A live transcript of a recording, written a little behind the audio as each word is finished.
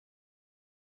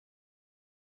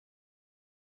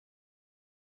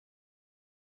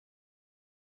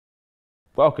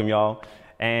Welcome, y'all,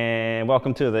 and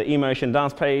welcome to the eMotion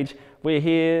dance page. We're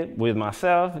here with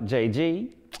myself,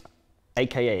 JG,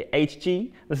 aka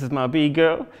HG. This is my B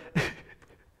girl,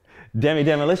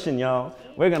 Demolition, y'all.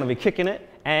 We're gonna be kicking it,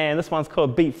 and this one's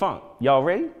called Beat Funk. Y'all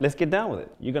ready? Let's get down with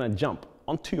it. You're gonna jump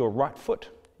onto your right foot.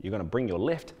 You're gonna bring your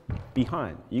left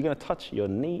behind. You're gonna touch your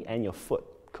knee and your foot.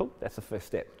 Cool, that's the first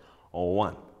step. On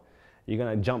one. You're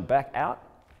gonna jump back out.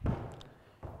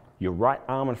 Your right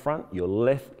arm in front, your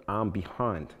left arm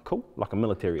behind. Cool, like a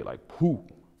military, like whoo.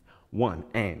 One,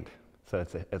 and. So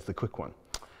it's a quick one.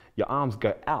 Your arms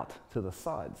go out to the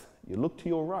sides. You look to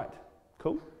your right.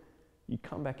 Cool. You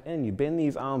come back in, you bend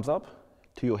these arms up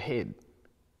to your head.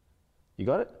 You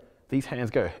got it? These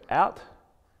hands go out,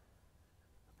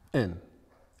 in.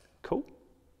 Cool.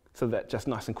 So that just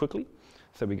nice and quickly.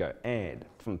 So we go and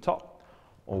from the top,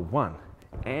 or one,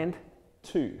 and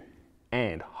two,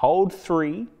 and hold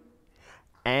three,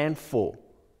 and four.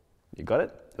 You got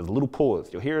it? There's a little pause.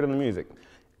 You'll hear it in the music.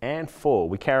 And four.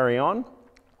 We carry on.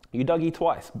 You Dougie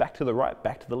twice. Back to the right,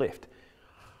 back to the left.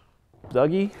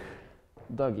 Dougie,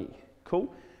 Dougie.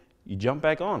 Cool. You jump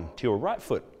back on to your right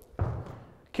foot.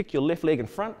 Kick your left leg in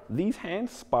front. These hands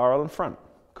spiral in front.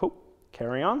 Cool.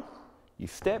 Carry on. You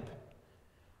step.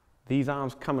 These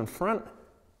arms come in front,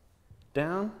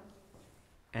 down,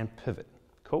 and pivot.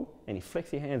 Cool. And you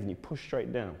flex your hands and you push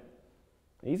straight down.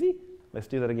 Easy? Let's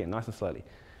do that again, nice and slowly.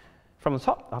 From the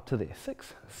top up to there,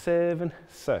 6, 7,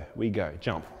 so we go,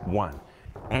 jump, 1,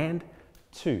 and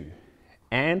 2,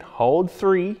 and hold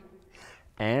 3,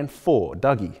 and 4,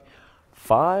 Dougie,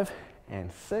 5,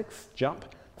 and 6, jump,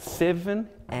 7,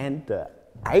 and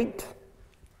 8,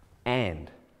 and,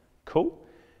 cool,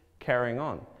 carrying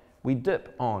on. We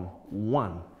dip on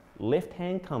 1, left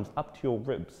hand comes up to your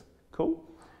ribs, cool,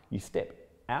 you step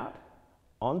out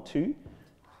onto,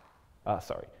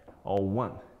 on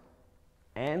 1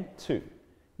 and 2,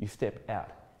 you step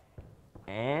out,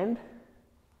 and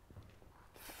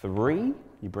 3,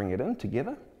 you bring it in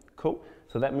together, cool.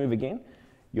 So that move again,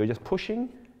 you're just pushing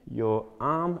your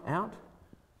arm out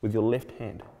with your left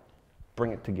hand,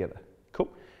 bring it together,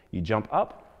 cool. You jump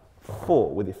up,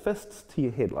 4 with your fists to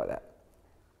your head like that,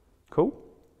 cool.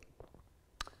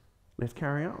 Let's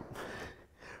carry on.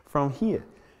 From here,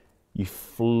 you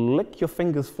flick your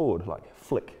fingers forward, like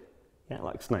flick. Yeah,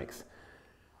 like snakes.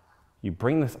 You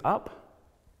bring this up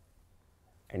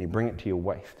and you bring it to your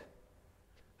waist.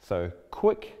 So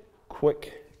quick,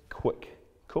 quick, quick.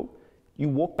 Cool. You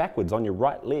walk backwards on your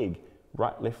right leg.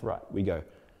 Right, left, right. We go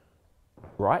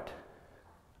right,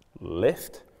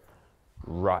 left,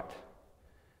 right.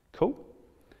 Cool.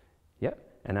 Yep.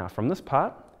 And now from this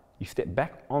part, you step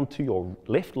back onto your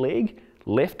left leg,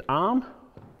 left arm,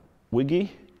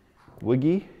 wiggy,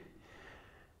 wiggy,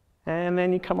 and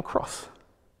then you come across.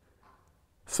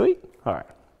 Sweet? All right.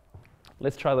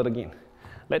 Let's try that again.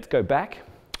 Let's go back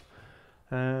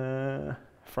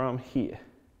from here.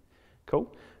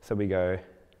 Cool? So we go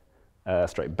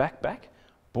straight back,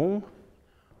 boom,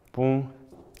 boom,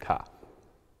 ka.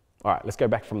 All right, let's go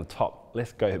back from the top.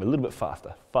 Let's go a little bit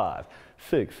faster. 5,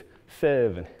 6,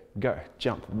 7, go.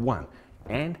 Jump. 1,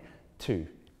 and 2,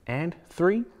 and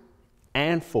 3,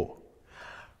 and 4.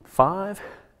 5,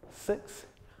 6,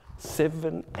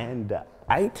 7, and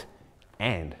 8,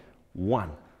 and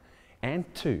 1,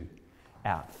 and 2,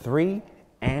 out 3,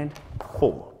 and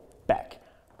 4, back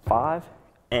 5,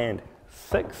 and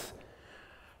 6,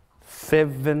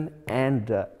 7,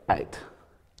 and 8.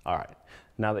 All right,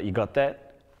 now that you got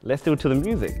that, let's do it to the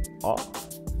music. Oh.